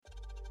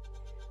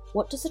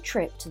What does a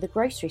trip to the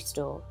grocery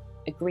store,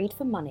 agreed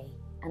for money,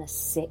 and a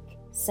sick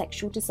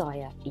sexual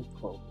desire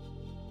equal?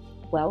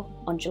 Well,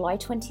 on July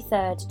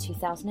 23rd,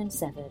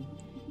 2007,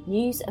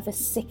 news of a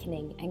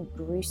sickening and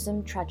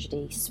gruesome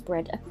tragedy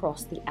spread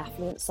across the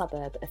affluent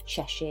suburb of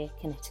Cheshire,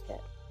 Connecticut,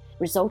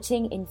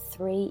 resulting in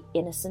 3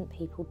 innocent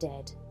people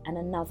dead and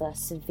another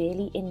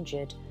severely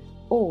injured,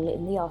 all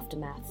in the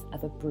aftermath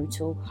of a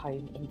brutal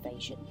home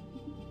invasion.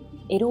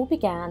 It all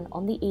began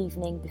on the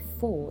evening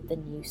before the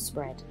news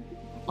spread.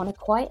 On a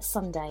quiet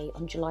Sunday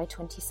on July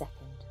 22nd,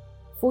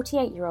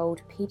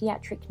 48-year-old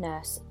paediatric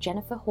nurse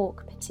Jennifer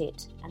Hawke Petit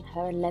and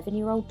her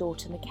 11-year-old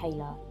daughter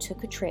Michaela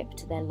took a trip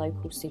to their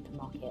local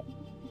supermarket.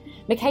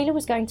 Michaela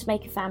was going to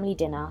make a family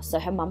dinner, so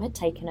her mum had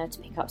taken her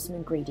to pick up some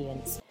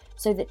ingredients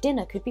so that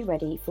dinner could be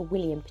ready for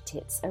William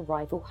Petit's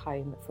arrival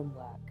home from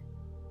work.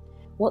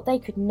 What they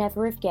could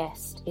never have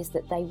guessed is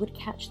that they would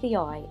catch the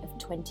eye of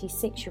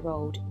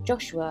 26-year-old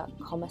Joshua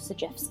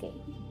Komosajewski.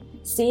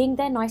 Seeing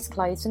their nice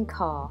clothes and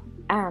car,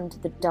 and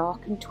the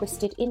dark and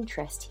twisted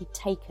interest he'd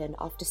taken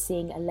after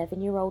seeing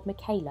 11-year-old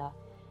Michaela,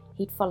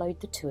 he'd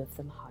followed the two of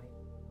them home.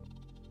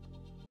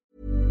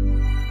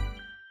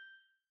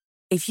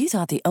 If you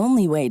thought the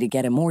only way to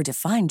get a more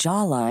defined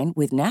jawline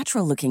with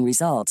natural-looking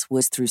results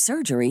was through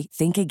surgery,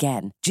 think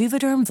again.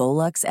 Juvederm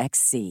Volux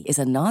XC is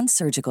a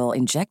non-surgical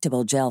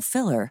injectable gel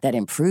filler that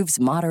improves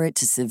moderate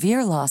to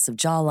severe loss of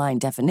jawline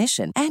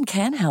definition and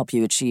can help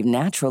you achieve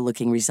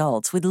natural-looking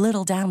results with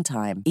little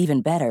downtime.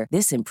 Even better,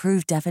 this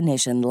improved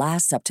definition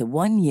lasts up to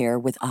 1 year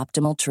with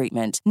optimal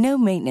treatment. No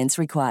maintenance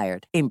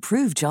required.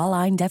 Improve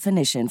jawline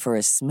definition for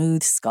a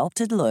smooth,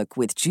 sculpted look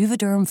with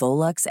Juvederm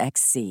Volux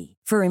XC.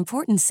 For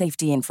important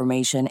safety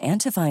information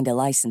and to find a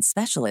licensed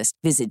specialist,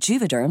 visit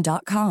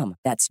Juvederm.com.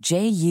 That's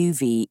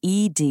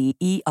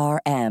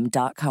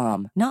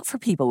Juvederm.com. Not for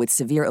people with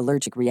severe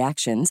allergic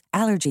reactions,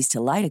 allergies to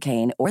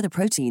lidocaine, or the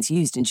proteins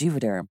used in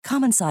Juvederm.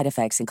 Common side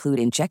effects include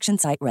injection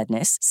site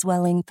redness,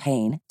 swelling,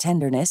 pain,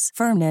 tenderness,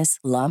 firmness,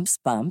 lumps,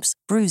 bumps,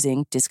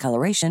 bruising,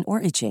 discoloration,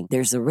 or itching.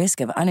 There's a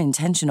risk of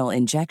unintentional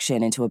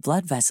injection into a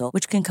blood vessel,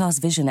 which can cause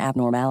vision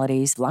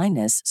abnormalities,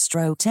 blindness,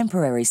 stroke,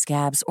 temporary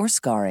scabs, or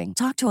scarring.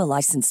 Talk to a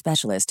licensed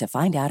specialist to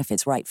find out if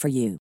it's right for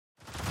you.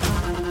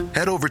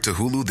 Head over to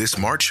Hulu this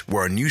March,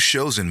 where our new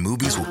shows and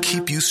movies will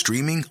keep you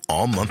streaming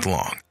all month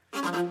long.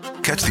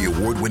 Catch the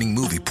award-winning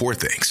movie Poor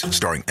Things,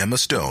 starring Emma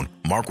Stone,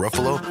 Mark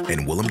Ruffalo,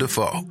 and Willem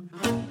Dafoe.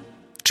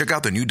 Check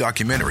out the new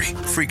documentary,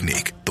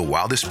 Freaknik, The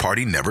Wildest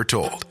Party Never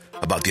Told,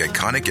 about the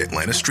iconic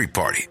Atlanta Street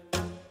Party.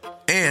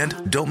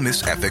 And don't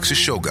miss FX's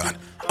Shogun,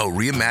 a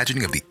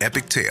reimagining of the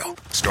epic tale,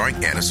 starring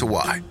Anna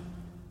Sawai.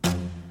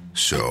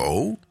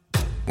 So,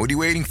 what are you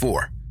waiting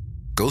for?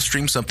 Go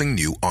stream something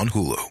new on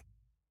Hulu.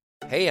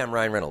 Hey, I'm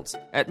Ryan Reynolds.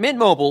 At Mint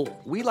Mobile,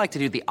 we like to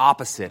do the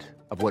opposite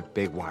of what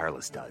Big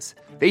Wireless does.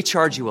 They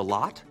charge you a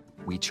lot,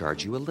 we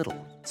charge you a little.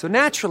 So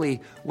naturally,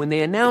 when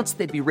they announced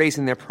they'd be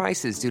raising their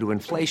prices due to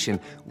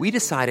inflation, we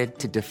decided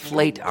to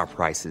deflate our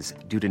prices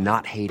due to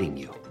not hating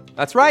you.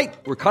 That's right.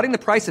 We're cutting the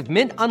price of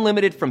Mint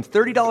Unlimited from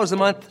 $30 a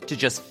month to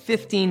just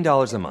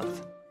 $15 a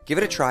month. Give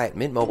it a try at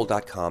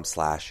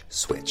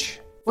mintmobile.com/switch.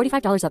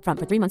 $45 up front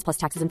for 3 months plus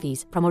taxes and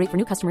fees. Promo rate for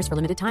new customers for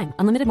limited time.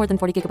 Unlimited more than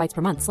 40 gigabytes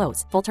per month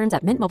slows. Full terms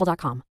at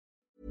mintmobile.com.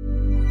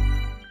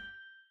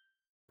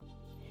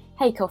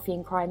 Hey Coffee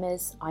and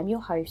Crimers, I'm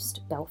your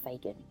host, Belle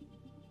Fagan.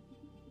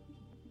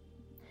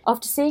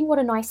 After seeing what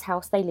a nice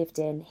house they lived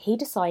in, he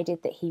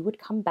decided that he would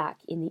come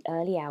back in the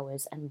early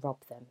hours and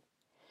rob them.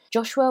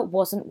 Joshua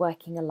wasn't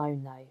working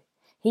alone though.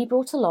 He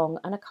brought along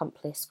an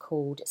accomplice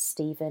called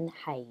Stephen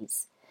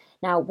Hayes.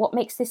 Now, what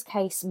makes this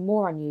case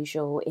more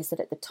unusual is that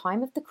at the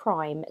time of the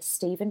crime,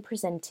 Stephen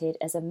presented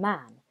as a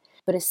man,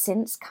 but has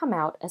since come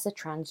out as a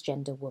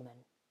transgender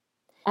woman.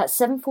 At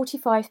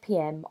 7:45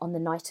 p.m. on the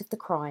night of the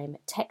crime,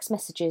 text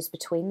messages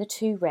between the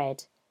two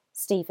read,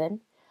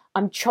 "Stephen,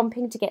 I'm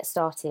chomping to get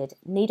started,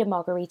 need a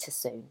margarita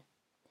soon."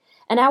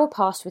 An hour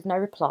passed with no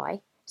reply,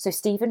 so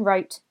Stephen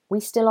wrote, "We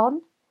still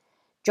on?"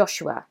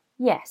 Joshua,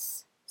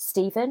 "Yes."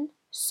 Stephen,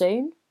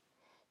 "Soon?"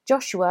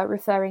 Joshua,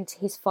 referring to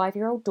his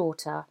 5-year-old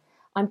daughter,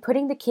 "I'm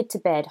putting the kid to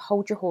bed,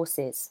 hold your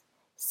horses."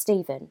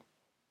 Stephen,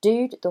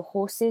 "Dude, the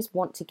horses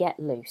want to get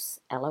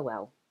loose,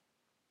 LOL.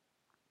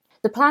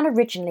 The plan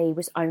originally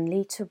was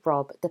only to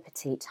rob the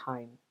Petit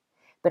home.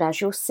 But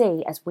as you'll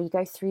see as we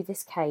go through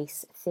this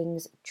case,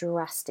 things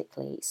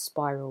drastically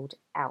spiralled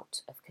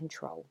out of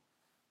control.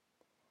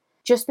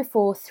 Just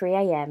before 3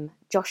 a.m,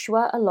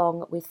 Joshua,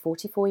 along with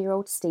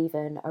 44-year-old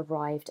Stephen,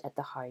 arrived at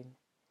the home.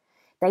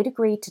 They'd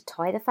agreed to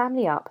tie the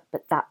family up,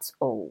 but that's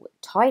all,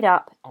 tied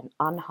up and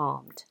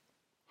unharmed.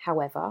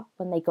 However,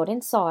 when they got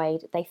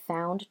inside, they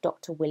found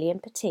Dr. William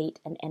Petit,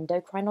 an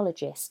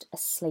endocrinologist,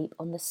 asleep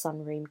on the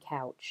sunroom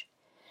couch.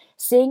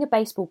 Seeing a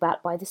baseball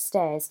bat by the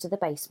stairs to the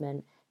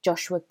basement,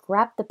 Joshua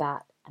grabbed the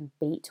bat and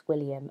beat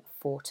William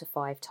 4 to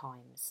 5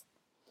 times.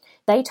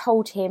 They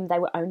told him they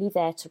were only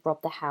there to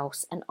rob the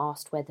house and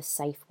asked where the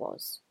safe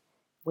was.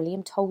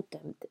 William told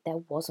them that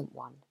there wasn't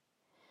one.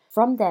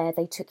 From there,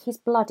 they took his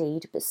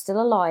bloodied but still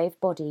alive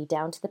body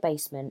down to the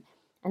basement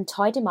and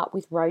tied him up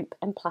with rope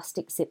and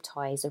plastic zip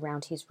ties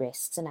around his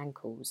wrists and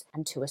ankles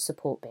and to a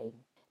support beam.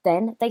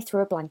 Then they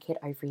threw a blanket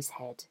over his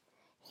head.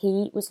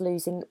 He was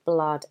losing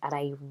blood at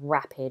a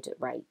rapid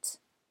rate.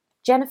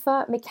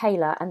 Jennifer,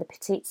 Michaela and the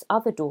Petit's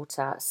other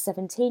daughter,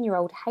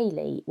 17-year-old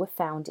Hayley, were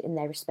found in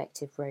their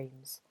respective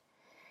rooms.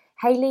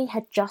 Hayley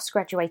had just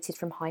graduated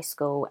from high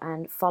school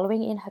and,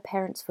 following in her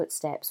parents'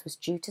 footsteps, was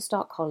due to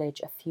start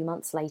college a few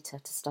months later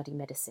to study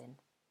medicine.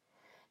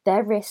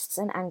 Their wrists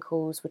and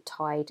ankles were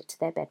tied to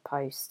their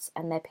bedposts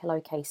and their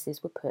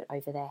pillowcases were put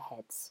over their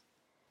heads.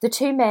 The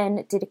two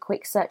men did a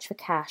quick search for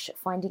cash,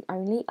 finding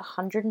only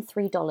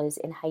 $103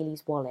 in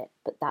Hayley's wallet,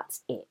 but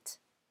that's it.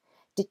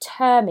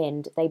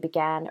 Determined, they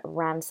began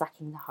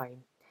ransacking the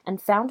home and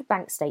found a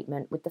bank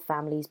statement with the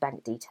family's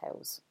bank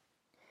details.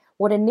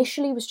 What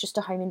initially was just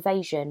a home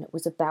invasion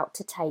was about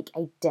to take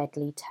a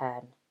deadly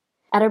turn.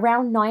 At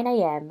around 9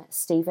 a.m,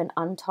 Stephen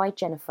untied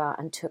Jennifer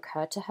and took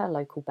her to her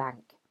local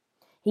bank.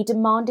 He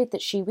demanded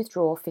that she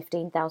withdraw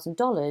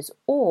 $15,000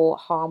 or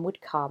harm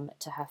would come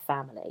to her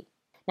family.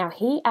 Now,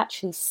 he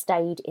actually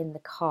stayed in the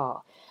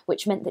car,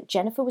 which meant that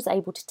Jennifer was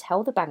able to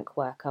tell the bank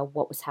worker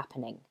what was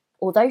happening.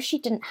 Although she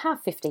didn't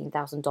have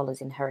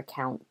 $15,000 in her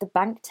account, the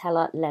bank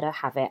teller let her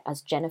have it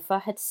as Jennifer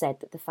had said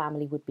that the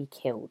family would be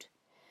killed.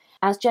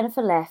 As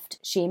Jennifer left,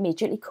 she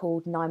immediately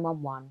called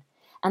 911,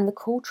 and the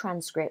call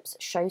transcripts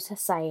shows her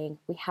saying,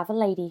 "We have a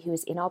lady who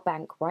is in our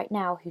bank right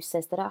now who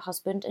says that her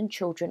husband and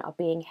children are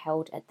being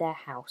held at their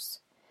house."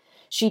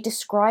 She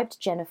described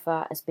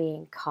Jennifer as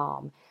being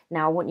calm.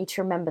 Now, I want you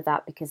to remember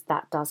that because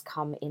that does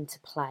come into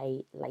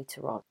play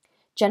later on.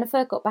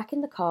 Jennifer got back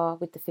in the car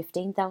with the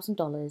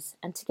 $15,000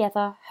 and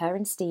together, her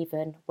and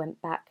Stephen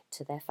went back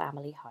to their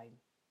family home.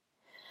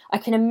 I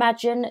can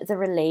imagine the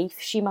relief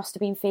she must have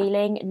been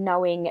feeling,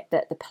 knowing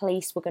that the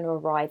police were going to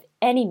arrive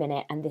any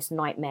minute and this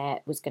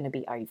nightmare was going to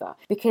be over.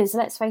 Because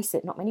let's face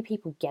it, not many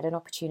people get an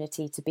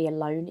opportunity to be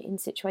alone in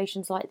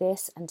situations like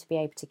this and to be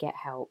able to get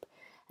help.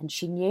 And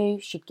she knew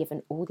she'd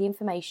given all the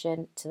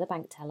information to the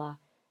bank teller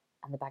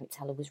and the bank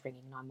teller was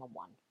ringing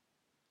 911.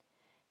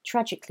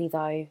 Tragically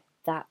though,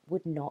 that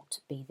would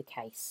not be the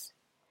case.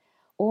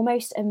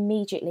 Almost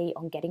immediately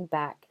on getting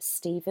back,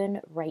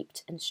 Stephen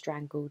raped and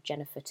strangled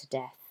Jennifer to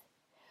death.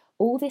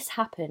 All this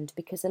happened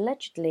because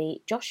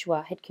allegedly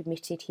Joshua had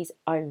committed his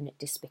own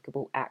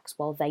despicable acts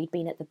while they'd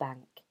been at the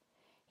bank.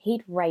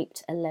 He'd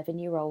raped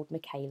 11-year-old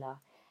Michaela,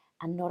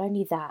 and not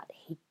only that,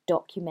 he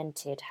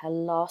documented her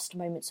last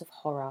moments of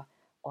horror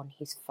on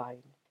his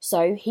phone.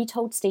 So he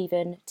told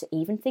Stephen to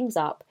even things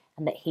up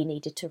and that he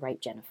needed to rape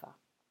Jennifer.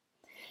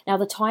 Now,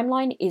 the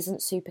timeline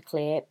isn't super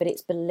clear, but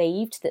it's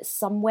believed that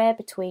somewhere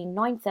between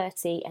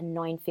 9:30 and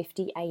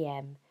 9:50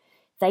 a.m,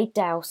 they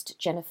doused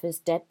Jennifer's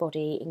dead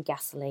body in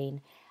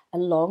gasoline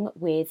along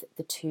with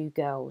the two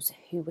girls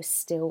who were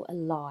still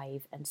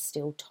alive and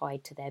still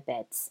tied to their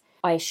beds.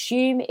 I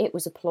assume it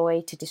was a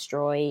ploy to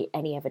destroy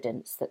any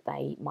evidence that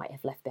they might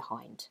have left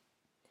behind.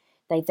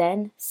 They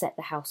then set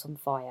the house on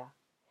fire.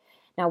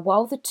 Now,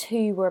 while the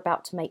two were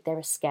about to make their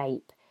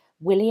escape,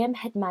 William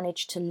had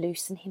managed to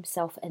loosen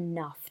himself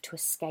enough to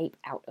escape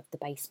out of the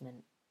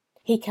basement.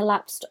 He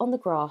collapsed on the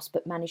grass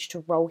but managed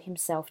to roll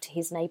himself to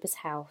his neighbour's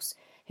house,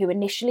 who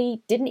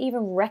initially didn't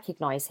even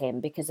recognise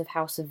him because of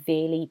how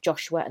severely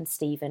Joshua and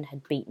Stephen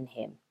had beaten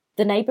him.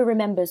 The neighbour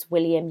remembers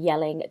William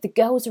yelling, "The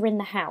girls are in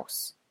the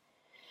house."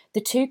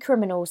 The two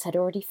criminals had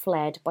already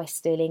fled by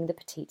stealing the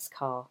Petit's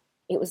car.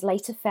 It was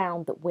later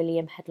found that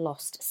William had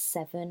lost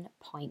 7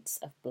 pints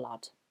of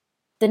blood.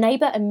 The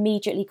neighbour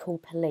immediately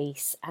called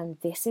police, and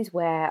this is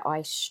where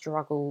I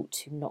struggle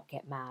to not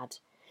get mad.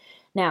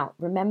 Now,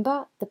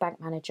 remember the bank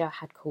manager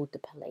had called the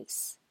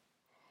police.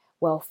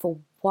 Well, for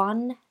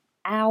 1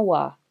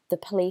 hour, the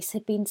police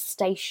had been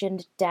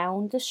stationed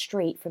down the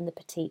street from the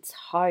Petit's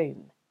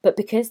home. But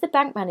because the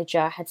bank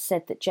manager had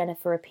said that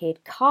Jennifer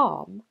appeared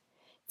calm,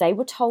 they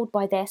were told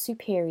by their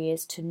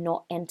superiors to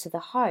not enter the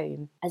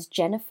home, as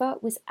Jennifer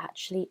was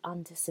actually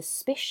under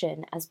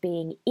suspicion as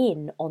being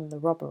in on the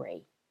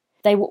robbery.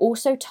 They were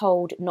also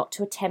told not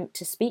to attempt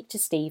to speak to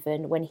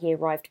Stephen when he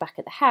arrived back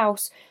at the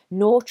house,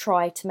 nor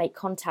try to make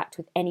contact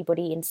with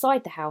anybody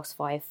inside the house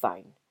via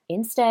phone.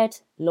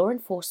 Instead, law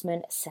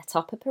enforcement set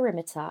up a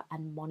perimeter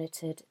and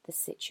monitored the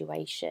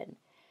situation,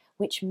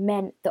 which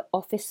meant that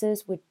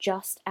officers were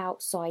just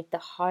outside the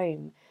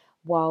home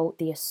while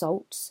the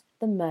assaults,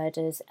 the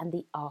murders and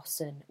the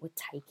arson were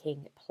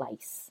taking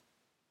place.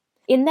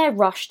 In their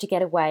rush to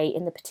get away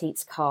in the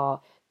Petit's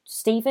car,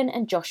 Stephen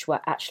and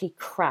Joshua actually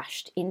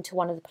crashed into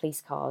one of the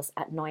police cars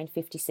at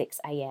 9:56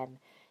 a.m,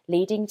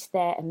 leading to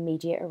their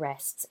immediate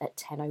arrests at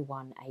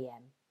 10:01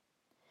 a.m.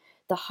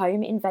 The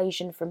home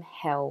invasion from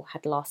hell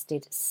had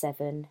lasted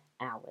 7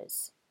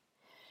 hours.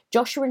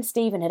 Joshua and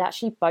Stephen had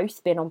actually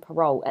both been on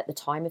parole at the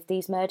time of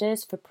these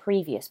murders for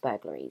previous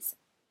burglaries.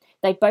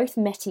 They both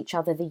met each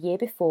other the year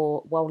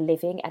before while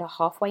living at a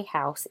halfway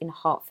house in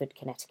Hartford,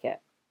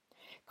 Connecticut.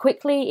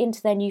 Quickly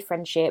into their new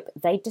friendship,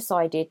 they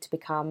decided to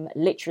become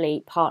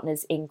literally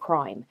partners in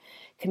crime,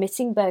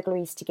 committing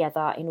burglaries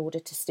together in order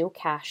to steal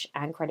cash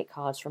and credit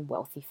cards from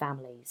wealthy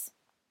families.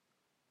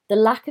 The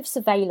lack of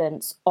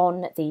surveillance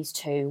on these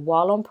two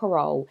while on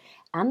parole,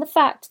 and the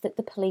fact that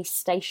the police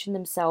stationed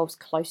themselves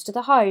close to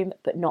the home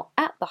but not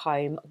at the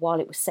home while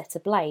it was set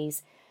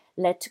ablaze,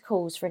 led to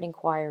calls for an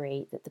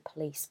inquiry that the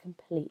police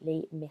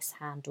completely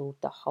mishandled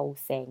the whole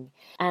thing.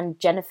 And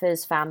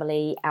Jennifer's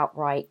family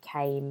outright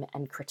came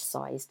and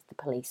criticised the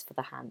police for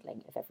the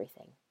handling of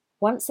everything.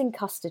 Once in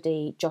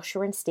custody,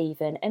 Joshua and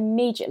Stephen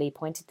immediately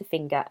pointed the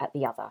finger at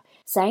the other,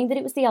 saying that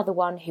it was the other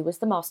one who was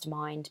the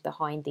mastermind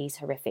behind these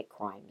horrific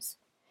crimes.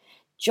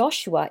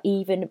 Joshua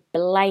even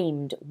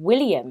blamed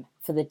William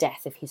for the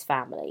death of his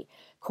family,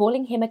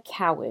 calling him a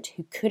coward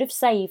who could have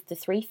saved the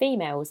three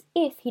females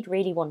if he'd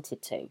really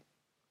wanted to.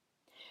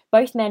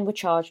 Both men were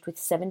charged with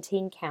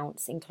 17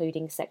 counts,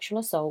 including sexual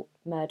assault,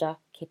 murder,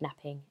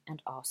 kidnapping,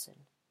 and arson.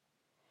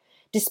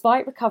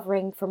 Despite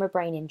recovering from a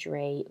brain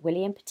injury,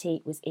 William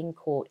Petit was in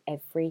court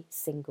every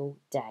single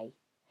day.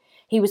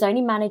 He was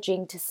only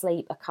managing to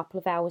sleep a couple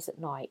of hours at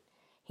night.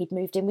 He'd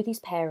moved in with his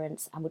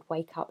parents and would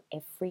wake up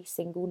every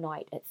single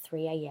night at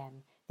 3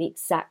 a.m, the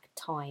exact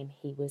time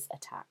he was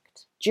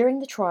attacked. During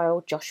the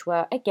trial,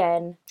 Joshua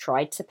again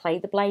tried to play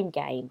the blame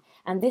game,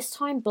 and this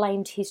time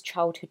blamed his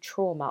childhood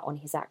trauma on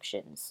his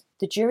actions.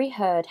 The jury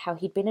heard how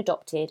he'd been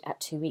adopted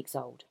at 2 weeks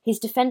old. His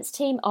defence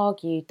team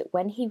argued that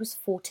when he was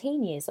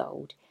 14 years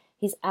old,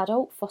 his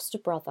adult foster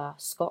brother,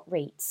 Scott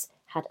Reitz,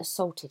 had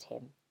assaulted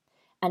him,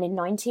 and in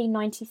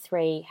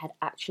 1993 had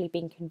actually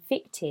been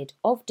convicted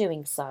of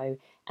doing so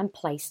and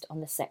placed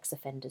on the sex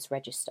offenders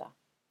register.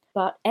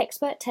 But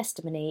expert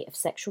testimony of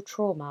sexual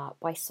trauma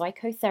by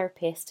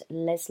psychotherapist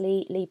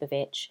Leslie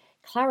Leibovich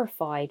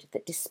clarified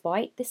that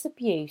despite this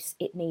abuse,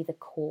 it neither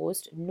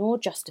caused nor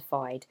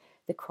justified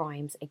the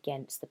crimes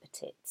against the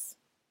Petits.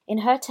 In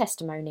her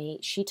testimony,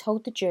 she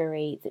told the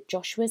jury that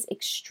Joshua's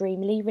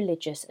extremely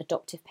religious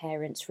adoptive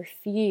parents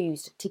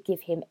refused to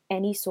give him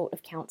any sort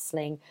of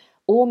counselling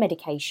or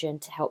medication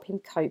to help him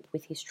cope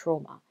with his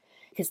trauma,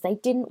 because they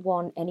didn't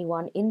want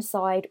anyone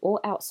inside or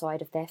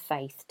outside of their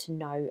faith to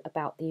know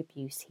about the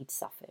abuse he'd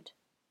suffered.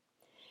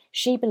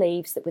 She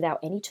believes that without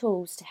any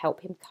tools to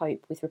help him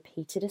cope with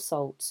repeated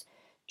assaults,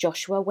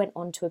 Joshua went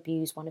on to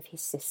abuse one of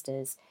his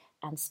sisters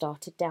and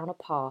started down a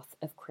path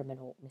of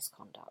criminal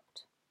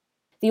misconduct.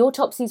 The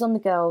autopsies on the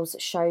girls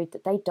showed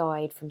that they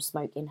died from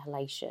smoke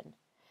inhalation.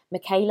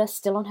 Michaela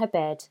still on her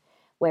bed,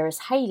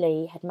 whereas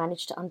Hayley had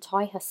managed to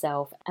untie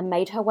herself and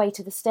made her way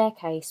to the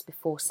staircase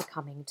before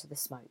succumbing to the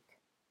smoke.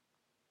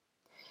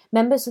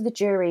 Members of the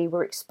jury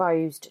were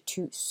exposed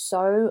to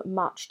so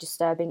much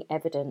disturbing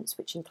evidence,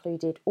 which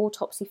included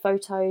autopsy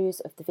photos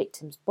of the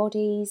victims'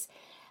 bodies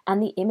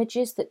and the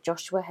images that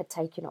Joshua had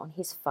taken on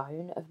his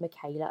phone of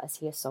Michaela as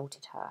he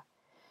assaulted her.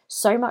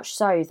 So much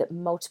so that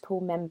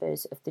multiple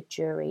members of the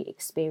jury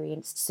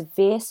experienced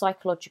severe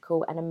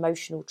psychological and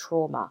emotional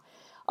trauma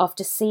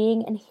after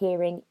seeing and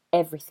hearing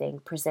everything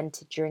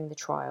presented during the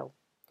trial,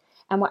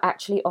 and were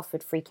actually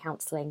offered free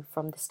counselling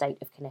from the state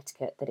of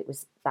Connecticut that it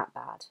was that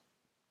bad.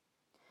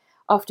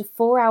 After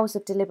 4 hours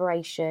of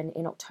deliberation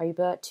in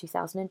October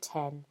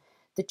 2010,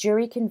 the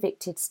jury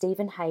convicted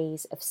Stephen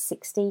Hayes of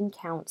 16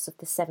 counts of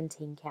the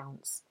 17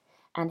 counts,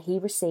 and he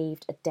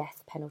received a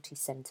death penalty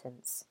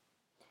sentence.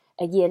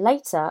 A year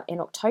later, in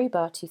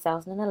October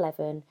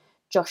 2011,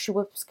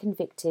 Joshua was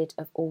convicted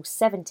of all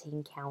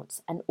 17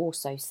 counts and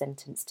also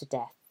sentenced to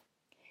death.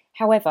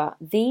 However,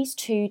 these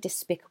two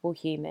despicable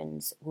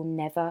humans will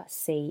never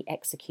see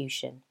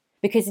execution,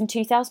 because in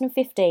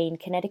 2015,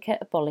 Connecticut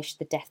abolished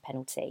the death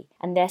penalty,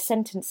 and their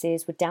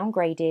sentences were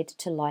downgraded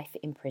to life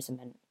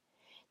imprisonment.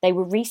 They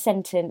were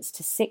resentenced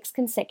to 6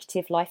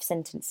 consecutive life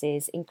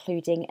sentences,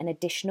 including an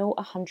additional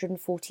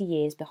 140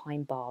 years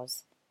behind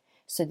bars.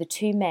 So the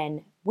two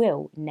men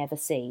will never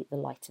see the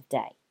light of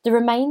day. The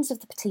remains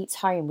of the Petit's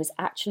home was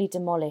actually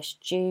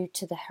demolished due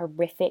to the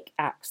horrific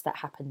acts that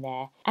happened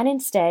there, and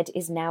instead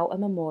is now a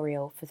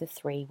memorial for the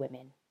 3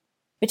 women.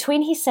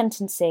 Between his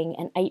sentencing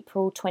and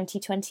April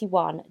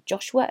 2021,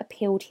 Joshua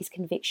appealed his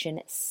conviction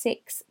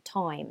 6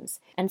 times,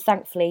 and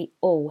thankfully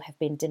all have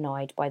been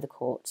denied by the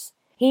courts.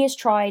 He has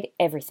tried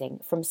everything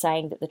from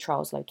saying that the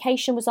trial's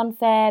location was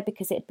unfair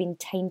because it had been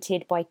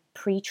tainted by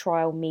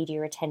pre-trial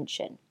media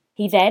attention.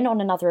 He then, on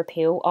another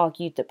appeal,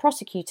 argued that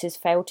prosecutors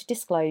failed to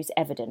disclose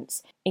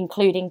evidence,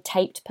 including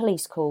taped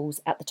police calls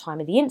at the time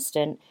of the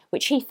incident,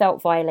 which he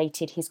felt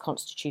violated his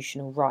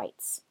constitutional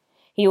rights.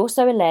 He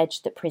also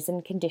alleged that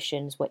prison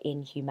conditions were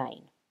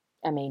inhumane.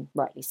 I mean,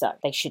 rightly so,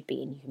 they should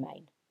be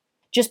inhumane.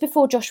 Just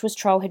before Joshua's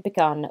trial had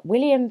begun,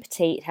 William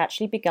Petit had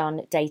actually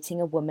begun dating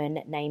a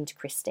woman named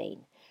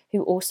Christine,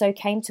 who also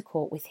came to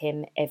court with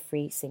him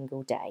every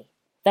single day.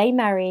 They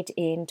married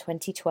in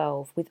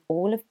 2012 with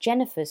all of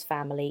Jennifer's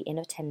family in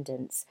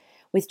attendance,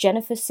 with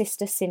Jennifer's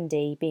sister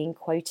Cindy being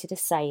quoted as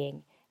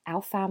saying,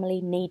 "Our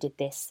family needed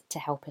this to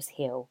help us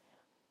heal."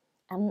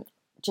 And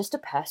just a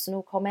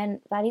personal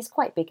comment, that is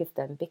quite big of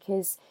them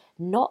because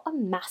not a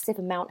massive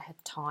amount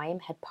of time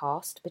had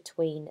passed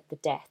between the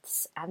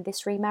deaths and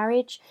this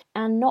remarriage,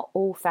 and not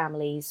all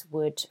families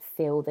would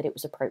feel that it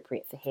was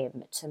appropriate for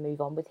him to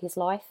move on with his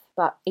life.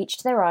 But each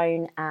to their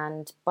own,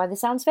 and by the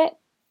sounds of it,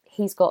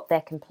 he's got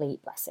their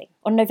complete blessing.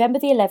 On November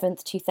the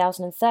 11th,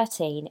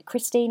 2013,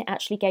 Christine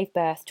actually gave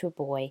birth to a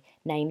boy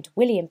named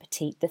William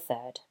Petit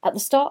III. At the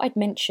start, I'd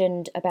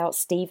mentioned about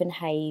Stephen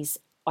Hayes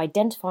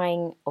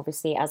identifying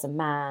obviously as a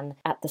man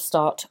at the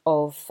start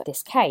of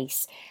this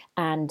case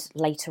and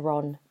later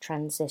on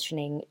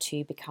transitioning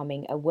to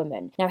becoming a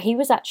woman. Now, he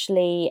was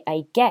actually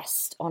a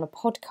guest on a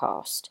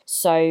podcast.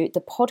 So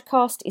the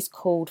podcast is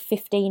called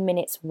 15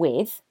 Minutes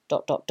with ...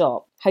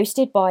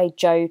 hosted by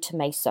Joe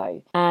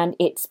Tomaso, and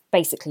it's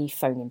basically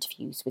phone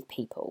interviews with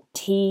people.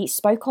 He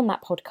spoke on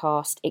that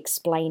podcast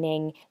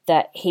explaining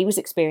that he was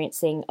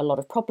experiencing a lot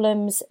of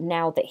problems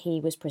now that he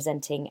was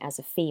presenting as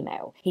a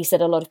female. He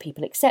said a lot of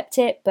people accept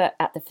it, but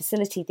at the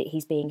facility that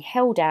he's being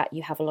held at,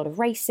 you have a lot of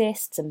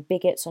racists and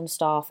bigots on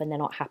staff and they're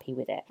not happy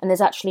with it. And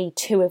there's actually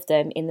 2 of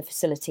them in the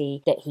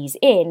facility that he's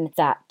in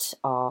that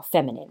are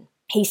feminine.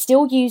 He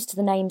still used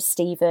the name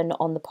Stephen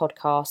on the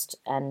podcast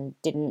and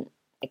didn't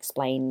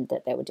explain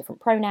that there were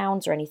different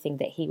pronouns or anything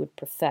that he would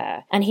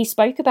prefer. And he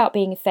spoke about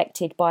being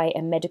affected by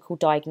a medical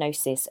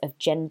diagnosis of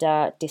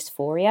gender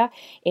dysphoria,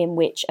 in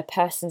which a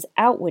person's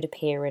outward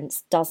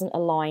appearance doesn't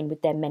align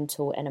with their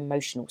mental and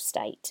emotional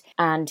state.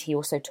 And he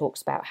also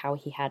talks about how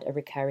he had a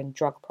recurring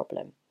drug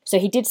problem. So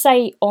he did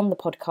say on the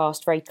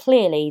podcast very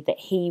clearly that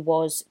he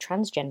was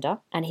transgender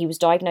and he was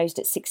diagnosed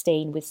at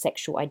 16 with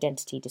sexual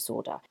identity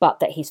disorder, but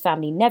that his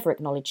family never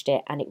acknowledged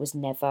it and it was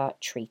never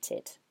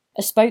treated.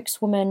 A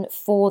spokeswoman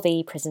for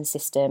the prison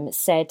system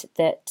said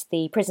that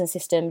the prison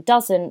system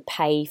doesn't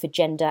pay for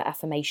gender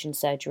affirmation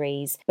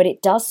surgeries, but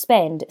it does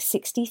spend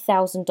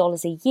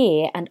 $60,000 a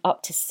year and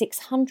up to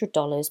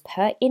 $600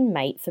 per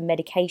inmate for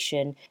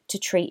medication to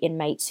treat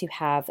inmates who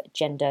have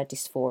gender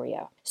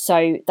dysphoria.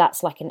 So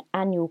that's like an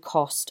annual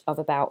cost of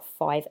about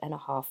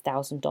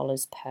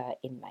 $5,500 per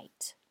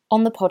inmate.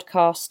 On the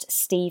podcast,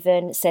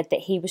 Stephen said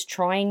that he was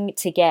trying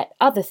to get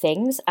other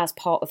things as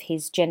part of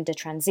his gender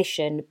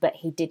transition, but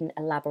he didn't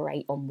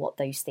elaborate on what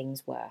those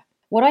things were.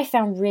 What I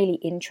found really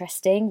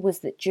interesting was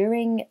that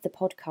during the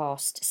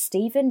podcast,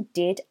 Stephen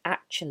did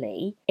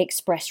actually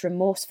express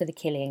remorse for the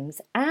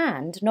killings,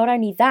 and not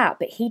only that,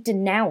 but he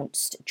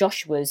denounced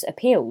Joshua's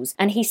appeals,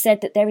 and he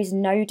said that there is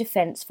no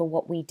defence for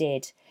what we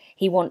did.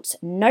 He wants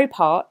no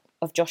part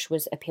of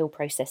Joshua's appeal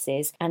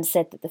processes and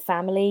said that the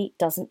family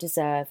doesn't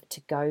deserve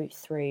to go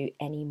through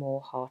any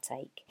more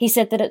heartache. He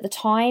said that at the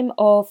time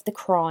of the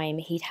crime,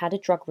 he'd had a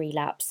drug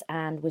relapse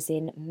and was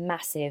in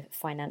massive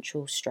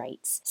financial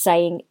straits,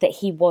 saying that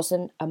he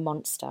wasn't a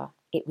monster,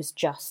 it was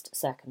just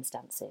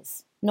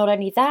circumstances. Not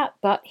only that,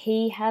 but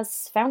he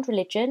has found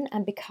religion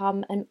and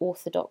become an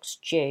Orthodox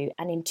Jew.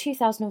 And in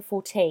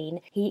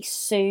 2014, he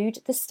sued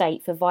the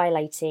state for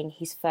violating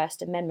his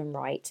First Amendment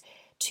right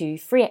to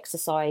free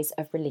exercise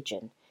of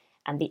religion,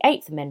 and the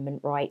Eighth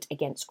Amendment right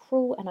against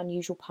cruel and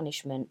unusual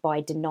punishment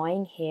by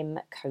denying him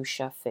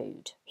kosher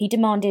food. He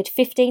demanded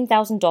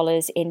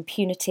 $15,000 in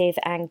punitive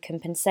and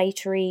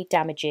compensatory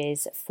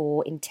damages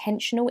for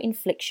intentional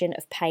infliction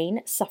of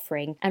pain,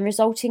 suffering, and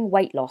resulting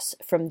weight loss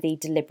from the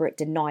deliberate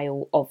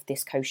denial of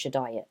this kosher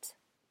diet.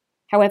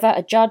 However,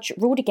 a judge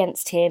ruled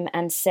against him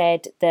and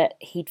said that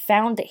he'd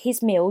found that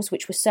his meals,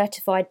 which were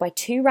certified by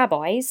 2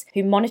 rabbis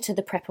who monitor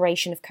the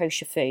preparation of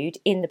kosher food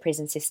in the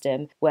prison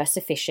system, were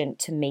sufficient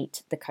to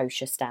meet the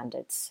kosher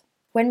standards.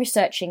 When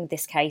researching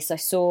this case, I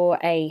saw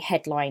a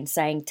headline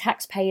saying,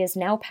 "Taxpayers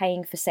now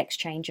paying for sex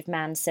change of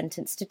man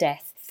sentenced to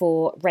death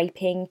for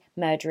raping,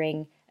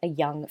 murdering a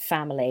young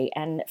family."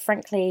 And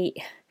frankly,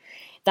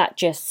 that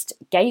just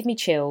gave me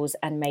chills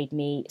and made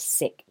me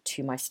sick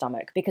to my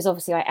stomach, because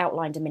obviously I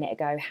outlined a minute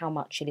ago how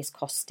much it is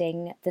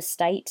costing the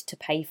state to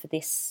pay for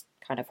this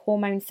kind of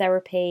hormone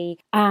therapy,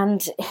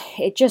 and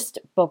it just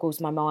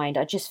boggles my mind.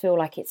 I just feel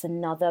like it's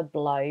another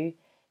blow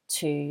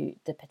to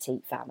the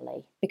Petit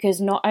family, because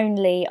not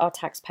only are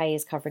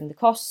taxpayers covering the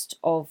cost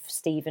of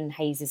Stephen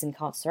Hayes'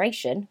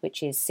 incarceration,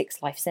 which is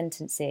 6 life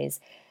sentences,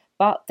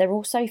 but they're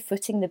also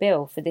footing the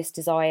bill for this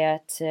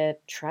desire to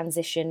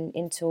transition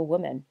into a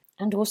woman.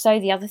 And also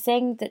the other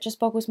thing that just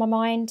boggles my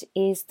mind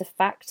is the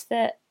fact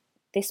that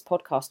this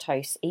podcast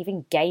host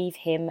even gave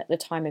him the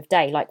time of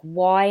day. Like,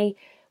 why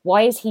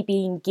is he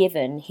being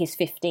given his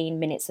 15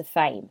 minutes of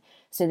fame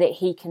so that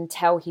he can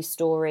tell his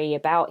story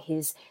about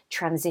his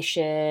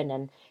transition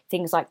and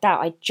things like that?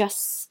 I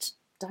just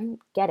don't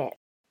get it.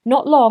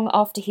 Not long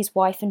after his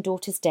wife and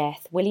daughter's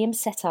death, William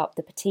set up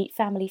the Petit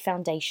Family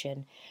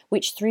Foundation,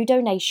 which through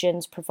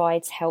donations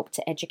provides help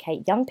to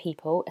educate young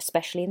people,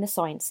 especially in the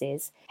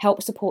sciences,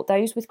 help support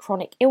those with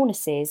chronic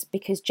illnesses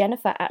because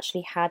Jennifer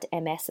actually had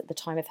MS at the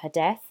time of her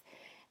death,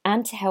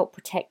 and to help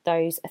protect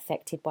those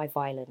affected by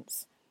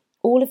violence.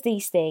 All of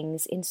these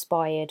things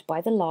inspired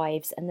by the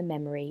lives and the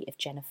memory of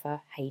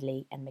Jennifer,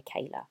 Hayley and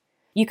Michaela.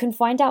 You can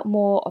find out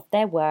more of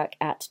their work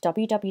at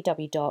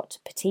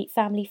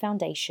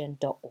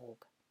www.petitfamilyfoundation.org.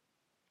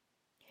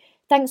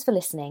 Thanks for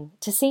listening.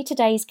 To see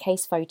today's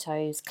case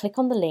photos, click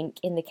on the link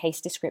in the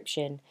case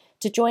description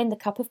to join the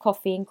Cup of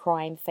Coffee and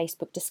Crime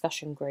Facebook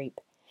discussion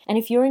group. And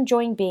if you're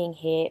enjoying being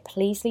here,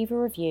 please leave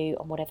a review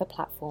on whatever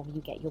platform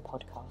you get your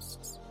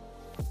podcasts.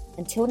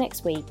 Until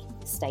next week,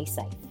 stay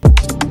safe.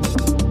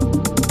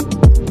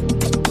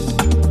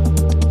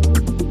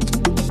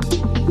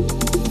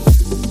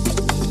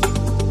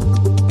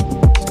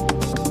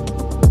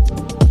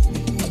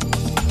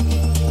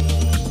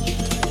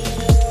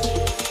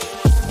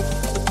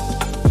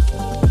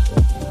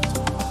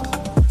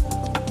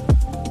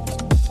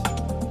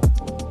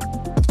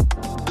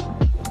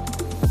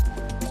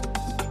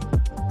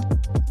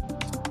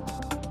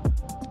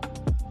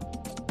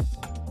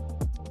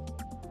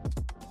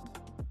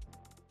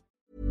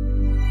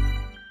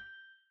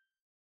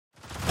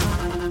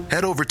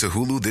 Head over to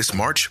Hulu this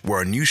March, where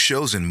our new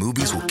shows and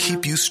movies will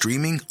keep you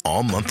streaming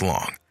all month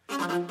long.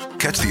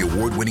 Catch the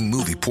award-winning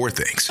movie Poor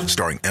Things,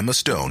 starring Emma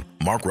Stone,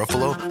 Mark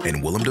Ruffalo,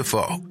 and Willem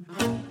Dafoe.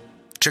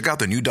 Check out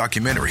the new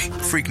documentary,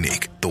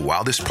 Freaknik, The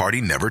Wildest Party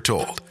Never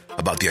Told,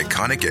 about the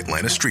iconic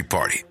Atlanta Street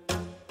Party.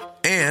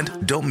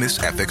 And don't miss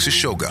FX's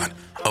Shogun,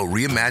 a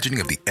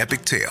reimagining of the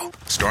epic tale,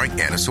 starring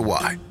Anna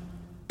Sawai.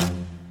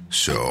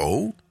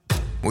 So,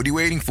 what are you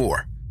waiting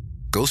for?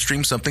 Go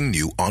stream something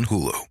new on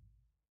Hulu.